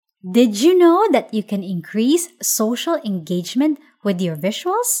Did you know that you can increase social engagement with your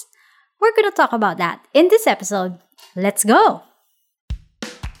visuals? We're going to talk about that in this episode. Let's go!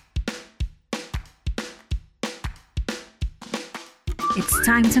 It's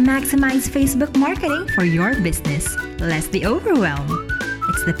time to maximize Facebook marketing for your business. Less the overwhelm.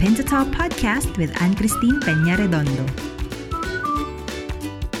 It's the Pin to Top podcast with Ann-Christine Peña Redondo.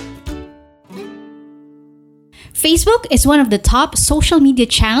 Facebook is one of the top social media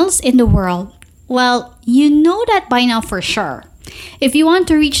channels in the world. Well, you know that by now for sure. If you want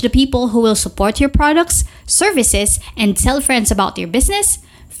to reach the people who will support your products, services, and tell friends about your business,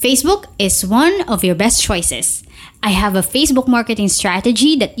 Facebook is one of your best choices. I have a Facebook marketing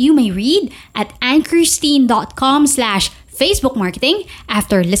strategy that you may read at annchristine.com/Facebook marketing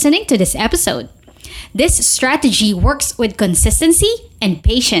after listening to this episode. This strategy works with consistency and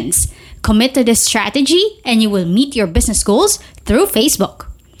patience. Commit to this strategy and you will meet your business goals through Facebook.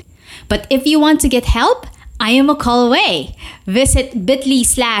 But if you want to get help, I am a call away. Visit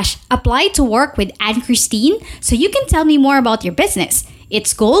bit.ly/apply to work with Ann-Christine so you can tell me more about your business,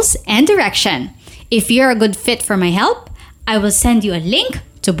 its goals, and direction. If you're a good fit for my help, I will send you a link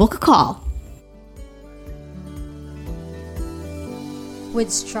to book a call. With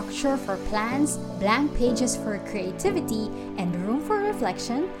structure for plans, blank pages for creativity, and room for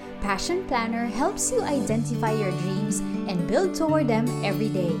reflection, Passion Planner helps you identify your dreams and build toward them every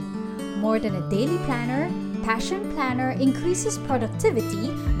day. More than a daily planner, Passion Planner increases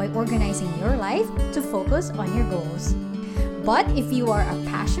productivity by organizing your life to focus on your goals. But if you are a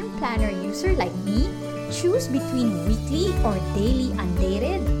Passion Planner user like me, choose between weekly or daily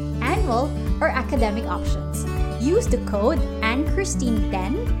undated, annual, or academic options. Use the code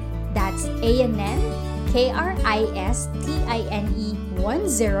ANNCHRISTINE10, that's ANNCHRISTINE10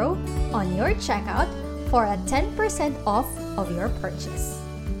 on your checkout for a 10% off of your purchase.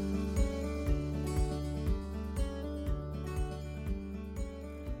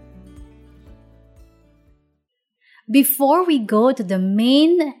 Before we go to the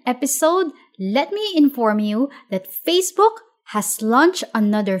main episode, let me inform you that Facebook has launched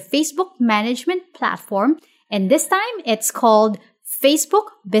another Facebook management platform, and this time it's called Facebook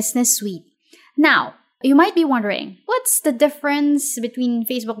Business Suite. Now, you might be wondering, what's the difference between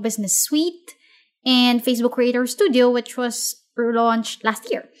Facebook Business Suite and Facebook Creator Studio, which was launched last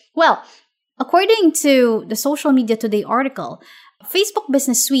year? Well, according to the Social Media Today article, Facebook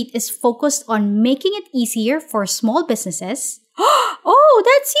Business Suite is focused on making it easier for small businesses, oh,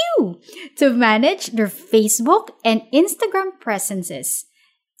 that's you, to manage their Facebook and Instagram presences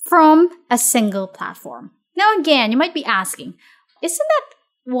from a single platform. Now again, you might be asking, isn't that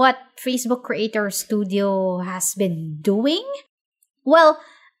what Facebook Creator Studio has been doing? Well,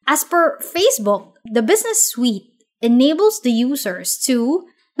 as per Facebook, the Business Suite enables the users to,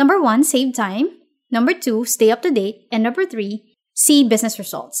 number 1, save time, number 2, stay up to date, and number 3, see business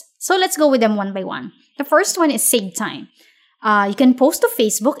results. So let's go with them one by one. The first one is save time. You can post to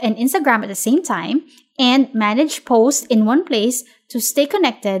Facebook and Instagram at the same time and manage posts in one place to stay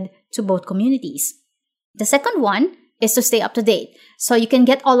connected to both communities. The second one is to stay up to date. So you can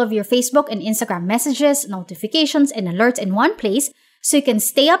get all of your Facebook and Instagram messages, notifications, and alerts in one place so you can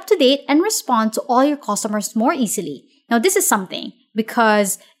stay up to date and respond to all your customers more easily. Now, this is something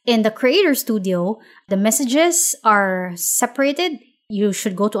because in the Creator Studio, the messages are separated. You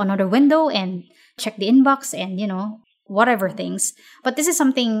should go to another window and check the inbox and, whatever things. But this is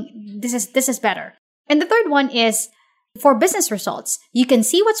something, this is better. And the third one is for business results. You can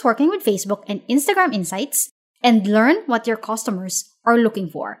see what's working with Facebook and Instagram Insights and learn what your customers are looking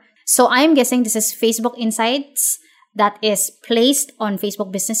for. So I'm guessing this is Facebook Insights that is placed on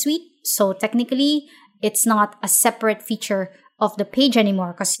Facebook Business Suite. So technically, it's not a separate feature of the page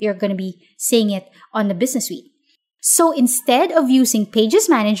anymore because you're going to be seeing it on the Business Suite. So instead of using Pages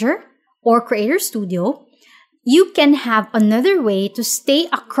Manager or Creator Studio, you can have another way to stay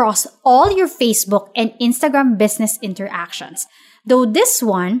across all your Facebook and Instagram business interactions. Though this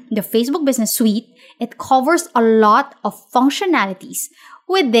one, the Facebook Business Suite, it covers a lot of functionalities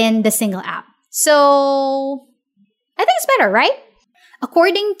within the single app. So I think it's better, right?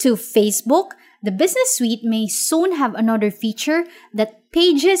 According to Facebook, the Business Suite may soon have another feature that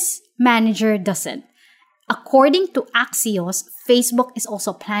Pages Manager doesn't. According to Axios, Facebook is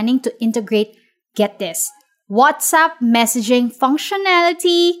also planning to integrate, get this, WhatsApp messaging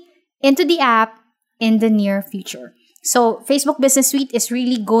functionality into the app in the near future. So Facebook Business Suite is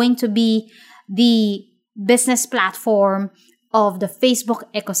really going to be the business platform of the Facebook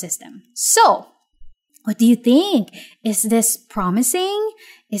ecosystem. So, what do you think? Is this promising?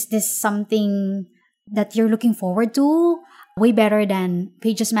 Is this something that you're looking forward to? way better than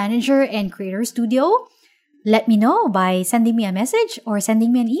Pages Manager and Creator Studio? Let me know by sending me a message or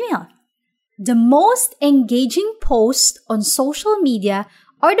sending me an email. The most engaging posts on social media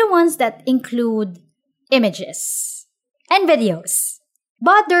are the ones that include images and videos.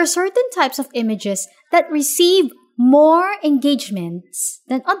 But there are certain types of images that receive more engagements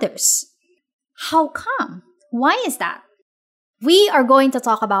than others. How come? Why is that? We are going to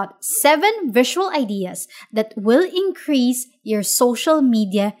talk about 7 visual ideas that will increase your social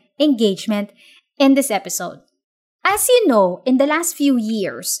media engagement in this episode. As you know, in the last few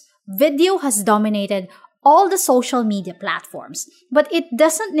years, video has dominated all the social media platforms, but it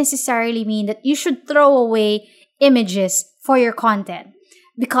doesn't necessarily mean that you should throw away images for your content.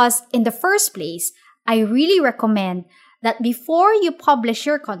 Because in the first place, I really recommend that before you publish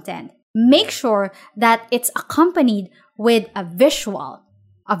your content, make sure that it's accompanied with a visual.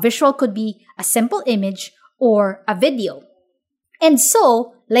 A visual could be a simple image or a video. And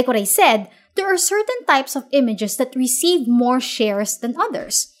so, like what I said, there are certain types of images that receive more shares than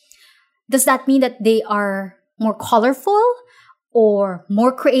others. Does that mean that they are more colorful or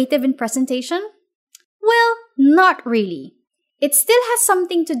more creative in presentation? Well, not really. It still has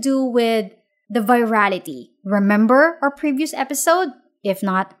something to do with the virality. Remember our previous episode? If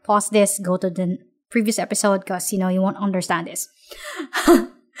not, pause this, go to the previous episode because, you won't understand this.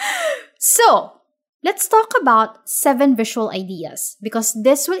 So, let's talk about 7 visual ideas because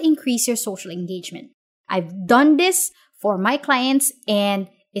this will increase your social engagement. I've done this for my clients and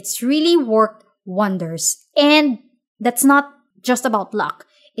it's really worked wonders. And that's not just about luck.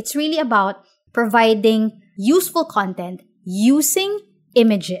 It's really about providing useful content using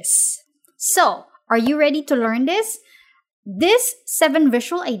images. So, are you ready to learn this? These 7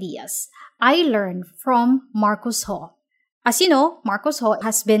 visual ideas I learned from Marcus Ho. As you know, Marcus Ho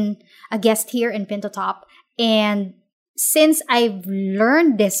has been a guest here in Pinto Top, and since I've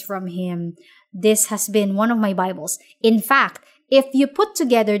learned this from him, this has been one of my Bibles. In fact, if you put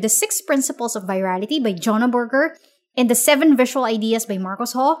together the 6 principles of virality by Jonah Berger and the 7 visual ideas by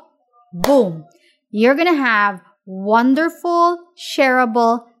Marcus Ho, boom, you're gonna have wonderful,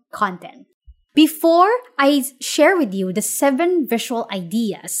 shareable content. Before I share with you the 7 visual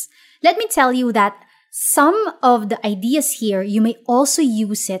ideas, let me tell you that some of the ideas here, you may also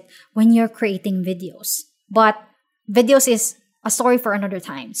use it when you're creating videos. But videos is a story for another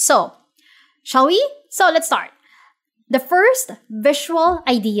time. So, shall we? So, let's start. The first visual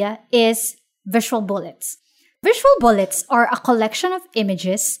idea is visual bullets. Visual bullets are a collection of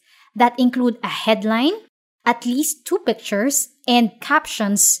images that include a headline, at least 2 pictures, and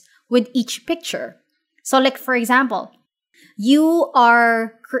captions with each picture. So like for example, you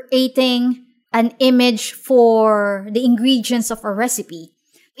are creating an image for the ingredients of a recipe.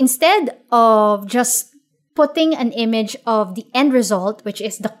 Instead of just putting an image of the end result, which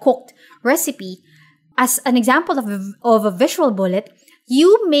is the cooked recipe, as an example of a visual bullet,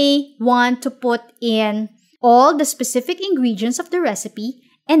 you may want to put in all the specific ingredients of the recipe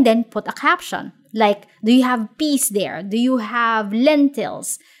and then put a caption. Like, do you have peas there? Do you have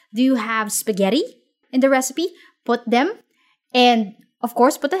lentils? Do you have spaghetti in the recipe? Put them. And of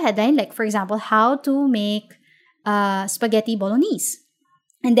course, put a headline, like for example, how to make spaghetti bolognese.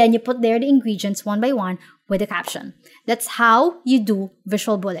 And then you put there the ingredients one by one with a caption. That's how you do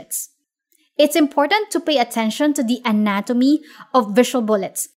visual bullets. It's important to pay attention to the anatomy of visual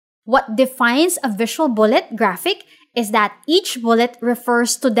bullets. What defines a visual bullet graphic is that each bullet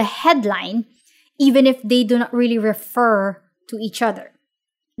refers to the headline, even if they do not really refer to each other.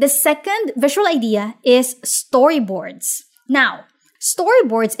 The second visual idea is storyboards. Now,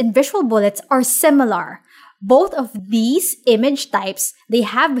 storyboards and visual bullets are similar. Both of these image types, they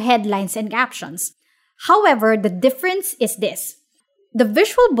have headlines and captions. However, the difference is this. The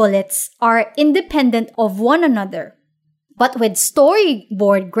visual bullets are independent of one another. But with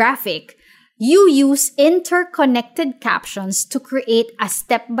storyboard graphic, you use interconnected captions to create a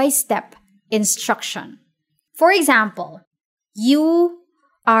step-by-step instruction. For example, you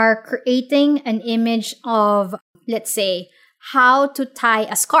are creating an image of, let's say, how to tie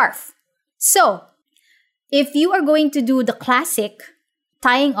a scarf. So, if you are going to do the classic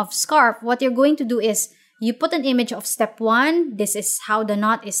tying of scarf, what you're going to do is you put an image of step 1, this is how the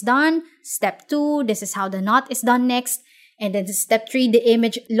knot is done. Step 2, this is how the knot is done next. And then step 3, the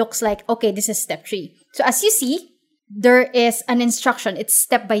image looks like, okay, this is step 3. So as you see, there is an instruction. It's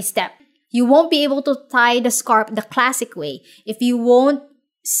step by step. You won't be able to tie the scarf the classic way if you won't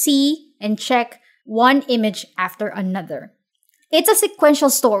see and check one image after another. It's a sequential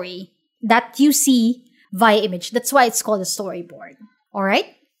story that you see via image. That's why it's called a storyboard. All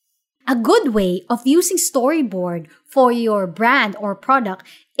right? A good way of using storyboard for your brand or product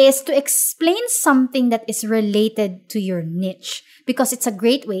is to explain something that is related to your niche, because it's a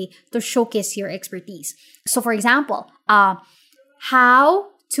great way to showcase your expertise. So for example, how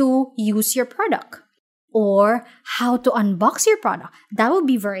to use your product or how to unbox your product. That would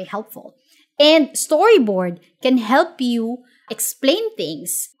be very helpful. And storyboard can help you explain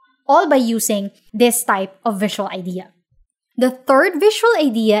things all by using this type of visual idea. The third visual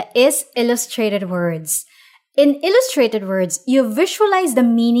idea is illustrated words. In illustrated words, you visualize the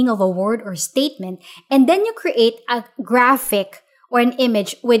meaning of a word or statement, and then you create a graphic or an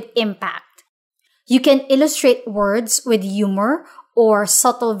image with impact. You can illustrate words with humor or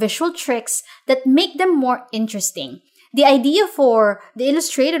subtle visual tricks that make them more interesting. The idea for the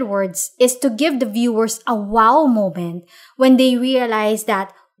illustrated words is to give the viewers a wow moment when they realize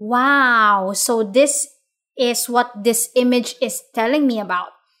that, wow, so this is what this image is telling me about.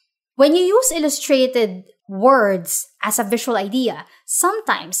 When you use illustrated words as a visual idea,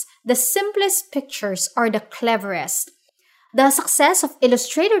 sometimes the simplest pictures are the cleverest. The success of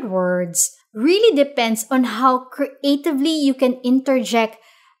illustrated words really depends on how creatively you can interject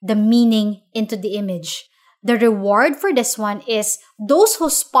the meaning into the image. The reward for this one is those who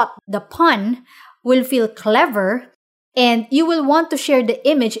spot the pun will feel clever, and you will want to share the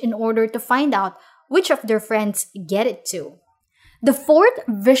image in order to find out which of their friends get it too. The fourth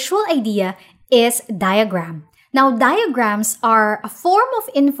visual idea is diagram. Now, diagrams are a form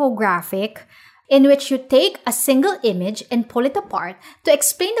of infographic in which you take a single image and pull it apart to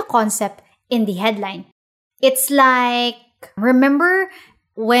explain the concept in the headline. It's like, remember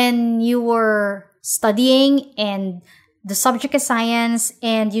when you were studying and the subject is science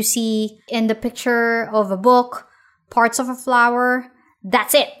and you see in the picture of a book parts of a flower?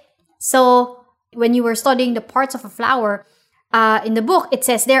 That's it. So when you were studying the parts of a flower, in the book, it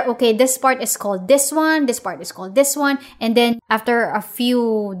says there, okay, this part is called this one, this part is called this one. And then after a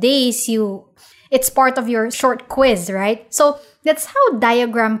few days, it's part of your short quiz, right? So that's how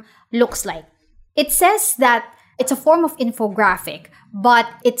diagram looks like. It says that it's a form of infographic, but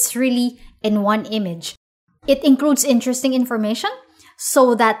it's really in one image. It includes interesting information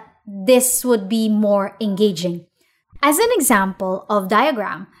so that this would be more engaging. As an example of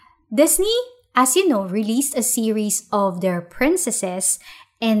diagram, Disney, as you know, released a series of their princesses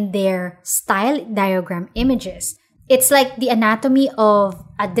and their style diagram images. It's like the anatomy of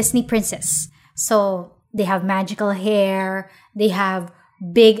a Disney princess. So they have magical hair, they have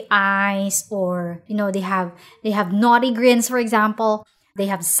big eyes, or they have naughty grins, for example. They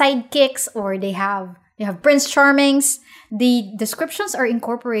have sidekicks, or they have Prince Charmings. The descriptions are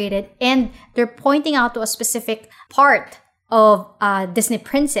incorporated and they're pointing out to a specific part of a Disney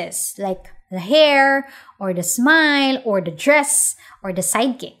princess, like the hair, or the smile, or the dress, or the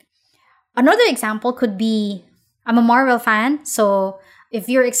sidekick. Another example could be, I'm a Marvel fan, so if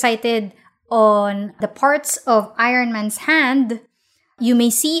you're excited on the parts of Iron Man's hand, you may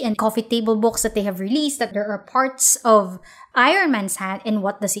see in coffee table books that they have released that there are parts of Iron Man's hand and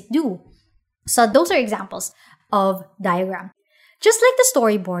what does it do. So those are examples of diagram. Just like the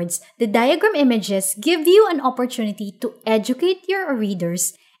storyboards, the diagram images give you an opportunity to educate your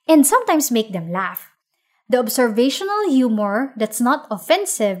readers and sometimes make them laugh. The observational humor that's not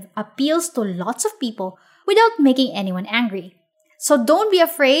offensive appeals to lots of people without making anyone angry. So don't be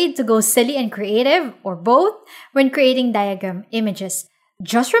afraid to go silly and creative, or both, when creating diagram images.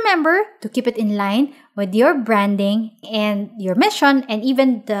 Just remember to keep it in line with your branding and your mission, and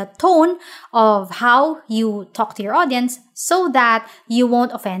even the tone of how you talk to your audience, so that you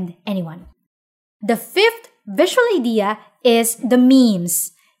won't offend anyone. The fifth visual idea is the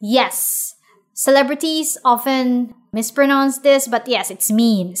memes. Yes, celebrities often mispronounce this, but yes, it's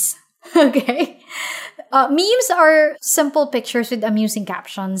memes. Okay? Memes are simple pictures with amusing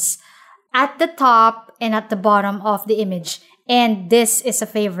captions at the top and at the bottom of the image. And this is a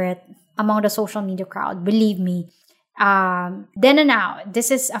favorite among the social media crowd, believe me. Then and now, this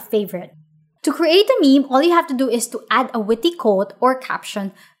is a favorite. To create a meme, all you have to do is to add a witty quote or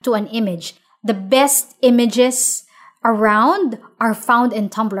caption to an image. The best images around are found in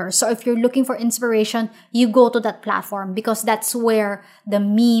Tumblr. So if you're looking for inspiration, you go to that platform because that's where the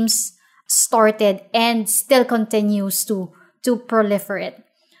memes started and still continues to proliferate.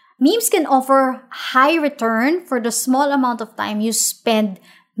 Memes can offer high return for the small amount of time you spend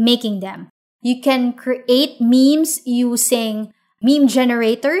making them. You can create memes using meme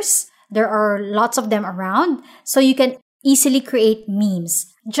generators. There are lots of them around, so you can easily create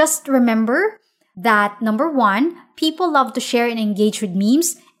memes. Just remember that number one, people love to share and engage with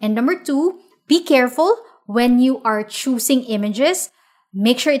memes. And number two, be careful when you are choosing images.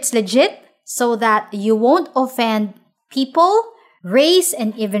 Make sure it's legit so that you won't offend people, race,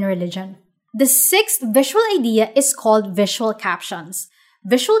 and even religion. The sixth visual idea is called visual captions.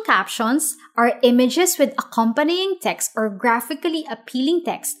 Visual captions are images with accompanying text or graphically appealing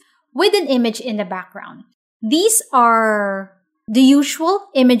text with an image in the background. These are the usual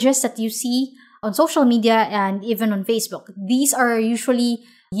images that you see on social media and even on Facebook. These are usually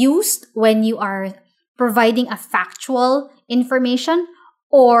used when you are providing a factual information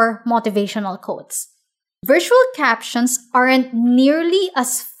or motivational quotes. Visual captions aren't nearly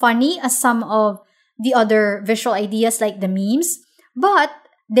as funny as some of the other visual ideas like the memes, but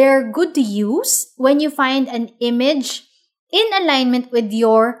they're good to use when you find an image in alignment with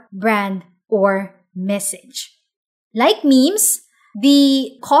your brand or message. Like memes,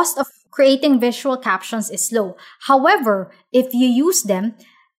 the cost of creating visual captions is low. However, if you use them,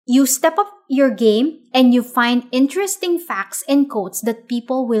 you step up your game and you find interesting facts and quotes that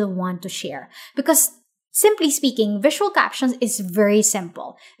people will want to share. Because simply speaking, visual captions is very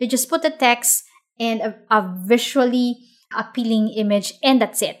simple. You just put a text and a visually appealing image, and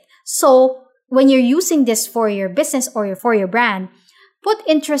that's it. So when you're using this for your business or for your brand, put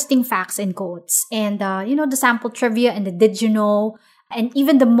interesting facts and quotes and, the sample trivia and the did you know, and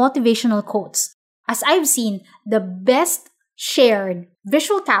even the motivational quotes. As I've seen, the best shared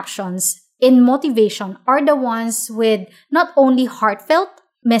visual captions in motivation are the ones with not only heartfelt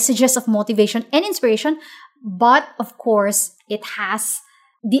messages of motivation and inspiration, but of course, it has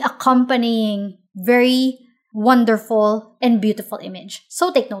the accompanying very wonderful and beautiful image.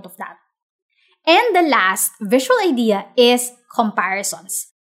 So take note of that. And the last visual idea is comparisons.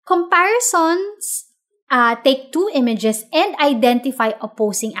 Comparisons take two images and identify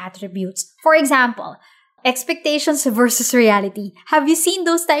opposing attributes. For example, expectations versus reality. Have you seen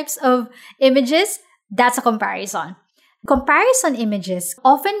those types of images? That's a comparison. Comparison images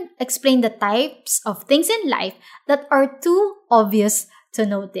often explain the types of things in life that are too obvious to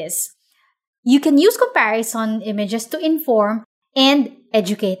notice. You can use comparison images to inform and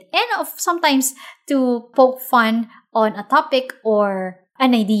educate, and sometimes to poke fun on a topic or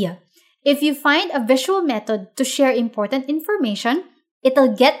an idea. If you find a visual method to share important information,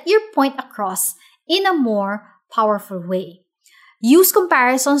 it'll get your point across in a more powerful way. Use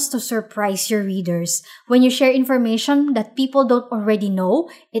comparisons to surprise your readers. When you share information that people don't already know,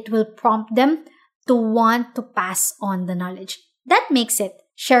 it will prompt them to want to pass on the knowledge. That makes it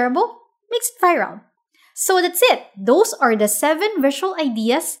shareable, makes it viral. So that's it. Those are the 7 visual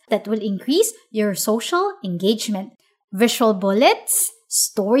ideas that will increase your social engagement. Visual bullets,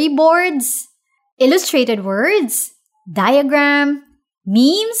 storyboards, illustrated words, diagram,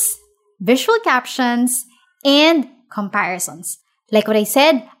 memes, visual captions, and comparisons. Like what I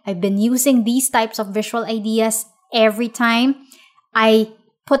said, I've been using these types of visual ideas every time I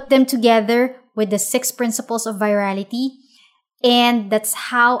put them together with the 6 principles of virality, and that's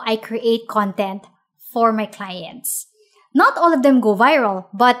how I create content for my clients. Not all of them go viral,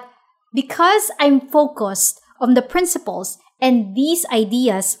 but because I'm focused on the principles and these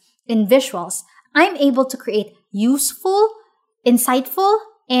ideas in visuals, I'm able to create useful, insightful,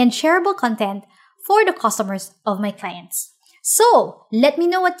 and shareable content for the customers of my clients. So, let me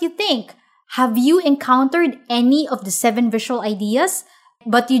know what you think. Have you encountered any of the 7 visual ideas,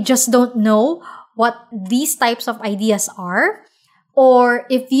 but you just don't know what these types of ideas are? Or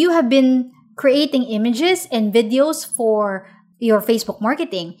if you have been creating images and videos for your Facebook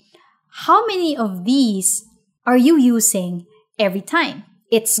marketing, how many of these are you using every time?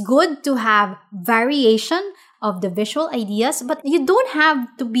 It's good to have variation of the visual ideas, but you don't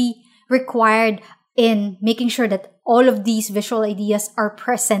have to be required in making sure that all of these visual ideas are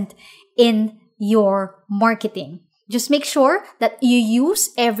present in your marketing. Just make sure that you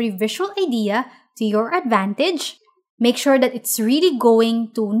use every visual idea to your advantage. Make sure that it's really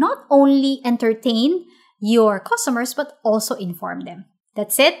going to not only entertain your customers, but also inform them.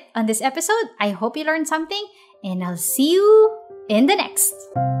 That's it on this episode. I hope you learned something, and I'll see you in the next.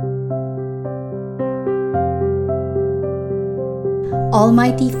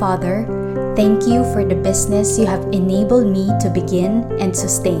 Almighty Father, thank you for the business you have enabled me to begin and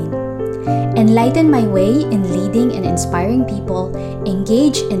sustain. Enlighten my way in leading and inspiring people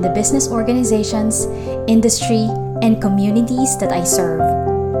engage in the business organizations, industry, and communities that I serve.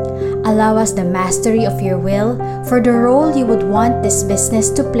 Allow us the mastery of your will for the role you would want this business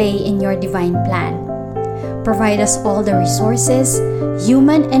to play in your divine plan. Provide us all the resources,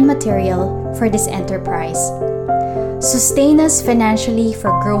 human and material, for this enterprise. Sustain us financially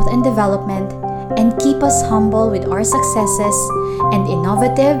for growth and development, and keep us humble with our successes and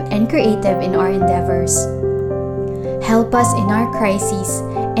innovative and creative in our endeavors. Help us in our crises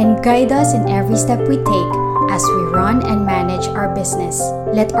and guide us in every step we take as we run and manage our business.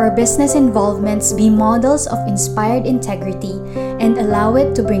 Let our business involvements be models of inspired integrity and allow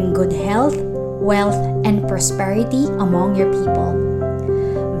it to bring good health, wealth, and prosperity among your people.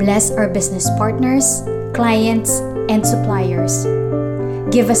 Bless our business partners, clients, and suppliers.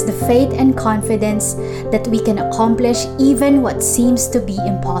 Give us the faith and confidence that we can accomplish even what seems to be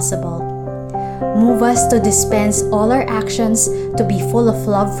impossible. Move us to dispense all our actions to be full of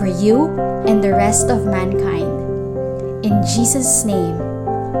love for you and the rest of mankind. In Jesus' name,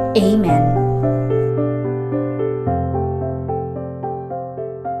 Amen.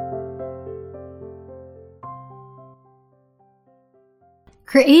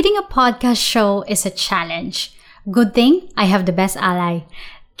 Creating a podcast show is a challenge. Good thing I have the best ally.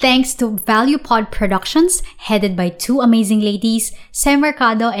 Thanks to ValuePod Productions, headed by two amazing ladies, Sem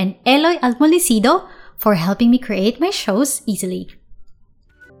Mercado and Eloy Almolicido, for helping me create my shows easily.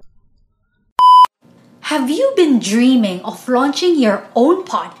 Have you been dreaming of launching your own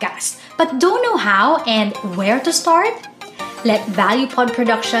podcast but don't know how and where to start? Let ValuePod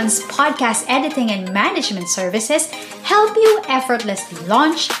Productions podcast editing and management services help you effortlessly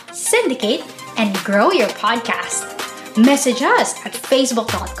launch, syndicate, and grow your podcast. Message us at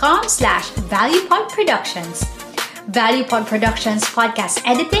facebook.com/ValuePod Productions. ValuePod Productions podcast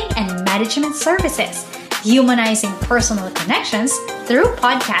editing and management services, humanizing personal connections through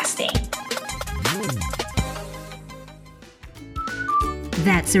podcasting.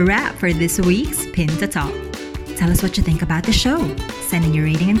 That's a wrap for this week's Pin to Top. Tell us what you think about the show. Send in your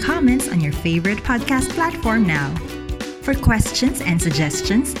rating and comments on your favorite podcast platform now. For questions and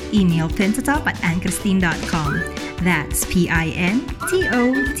suggestions, email pintotop@annchristine.com. That's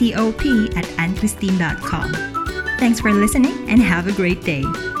PINTOTOP@annchristine.com. Thanks for listening and have a great day.